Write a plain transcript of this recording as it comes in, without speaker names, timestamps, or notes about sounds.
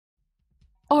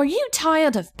Are you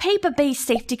tired of paper-based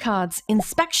safety cards,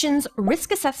 inspections,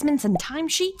 risk assessments, and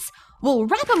timesheets? We'll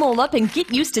wrap them all up and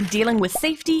get used to dealing with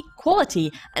safety,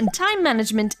 quality, and time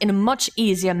management in a much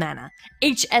easier manner.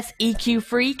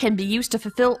 HSEQ-free can be used to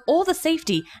fulfill all the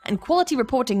safety and quality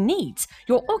reporting needs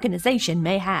your organization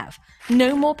may have.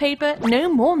 No more paper, no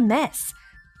more mess.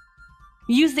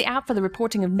 Use the app for the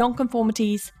reporting of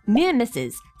nonconformities, near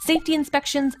misses, safety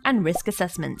inspections, and risk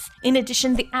assessments. In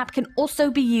addition, the app can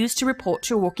also be used to report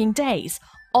your working days,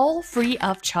 all free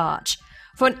of charge.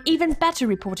 For an even better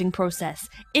reporting process,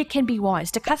 it can be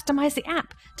wise to customize the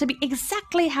app to be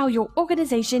exactly how your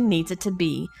organization needs it to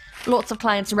be. Lots of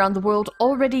clients around the world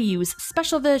already use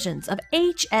special versions of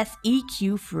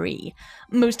HSEQ-free.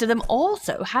 Most of them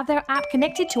also have their app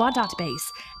connected to our database,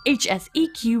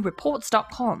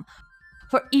 HSEQ-reports.com.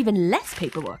 For even less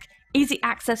paperwork, easy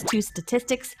access to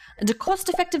statistics, and a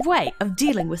cost-effective way of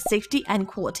dealing with safety and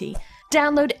quality.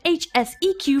 Download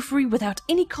HSEQ free without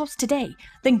any cost today.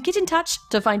 Then get in touch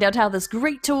to find out how this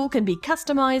great tool can be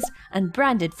customized and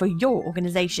branded for your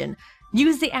organization.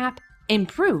 Use the app,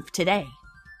 improve today.